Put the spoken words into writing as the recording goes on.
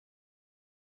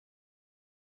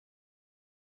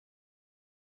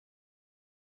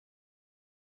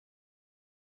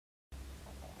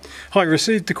Hi,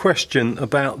 received a question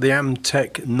about the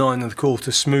Amtech 9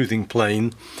 1/4 smoothing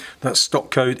plane. That's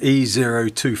stock code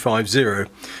E0250.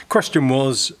 Question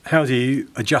was, how do you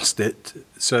adjust it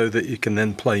so that you can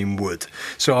then plane wood?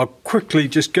 So I'll quickly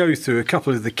just go through a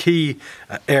couple of the key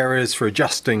areas for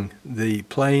adjusting the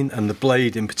plane and the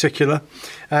blade in particular,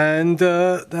 and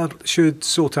that should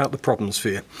sort out the problems for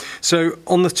you. So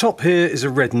on the top here is a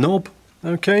red knob.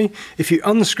 Okay, if you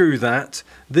unscrew that,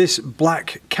 this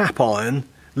black cap iron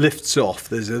lifts off.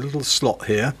 There's a little slot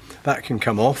here that can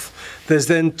come off. There's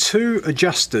then two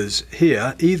adjusters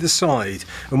here either side,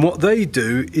 and what they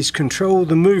do is control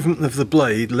the movement of the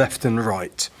blade left and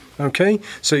right. Okay,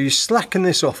 so you slacken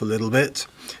this off a little bit,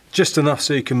 just enough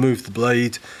so you can move the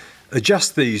blade,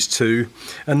 adjust these two,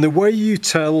 and the way you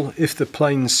tell if the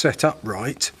plane's set up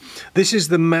right, this is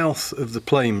the mouth of the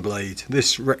plane blade,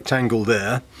 this rectangle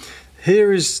there.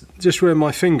 Here is just where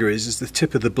my finger is the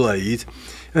tip of the blade,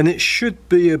 and it should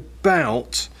be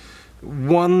about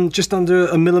just under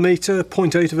a millimetre,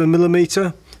 0.8 of a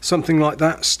millimetre, something like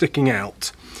that, sticking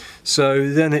out.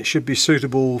 So then it should be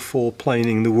suitable for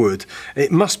planing the wood.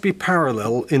 It must be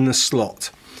parallel in the slot.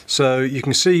 So you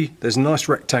can see there's a nice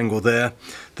rectangle there.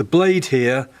 The blade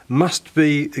here must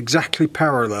be exactly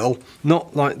parallel,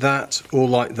 not like that, or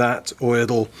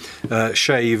it'll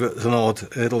shave at an odd,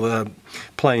 it'll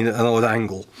plane at an odd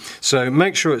angle. So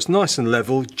make sure it's nice and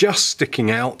level, just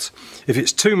sticking out. If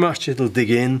it's too much, it'll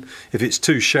dig in. If it's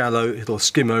too shallow, it'll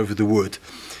skim over the wood.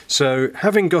 So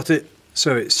having got it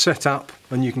so it's set up,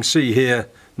 and you can see here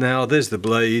now there's the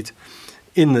blade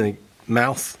in the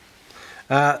mouth.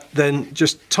 Then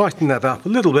just tighten that up a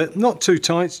little bit, not too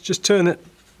tight, just turn it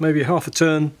maybe half a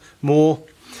turn more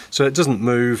so it doesn't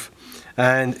move,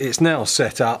 and it's now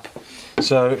set up.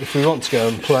 So if we want to go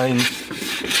and plane,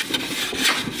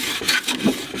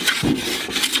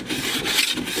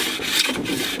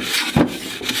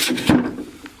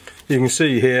 you can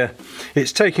see here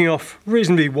it's taking off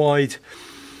reasonably wide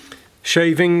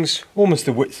shavings, almost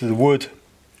the width of the wood,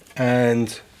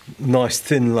 and nice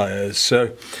thin layers.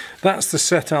 So that's the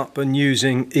setup and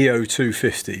using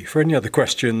EO250. For any other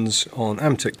questions on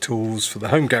Amtech tools for the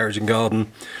home garage and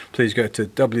garden, please go to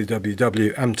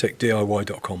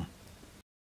www.amtechdiy.com.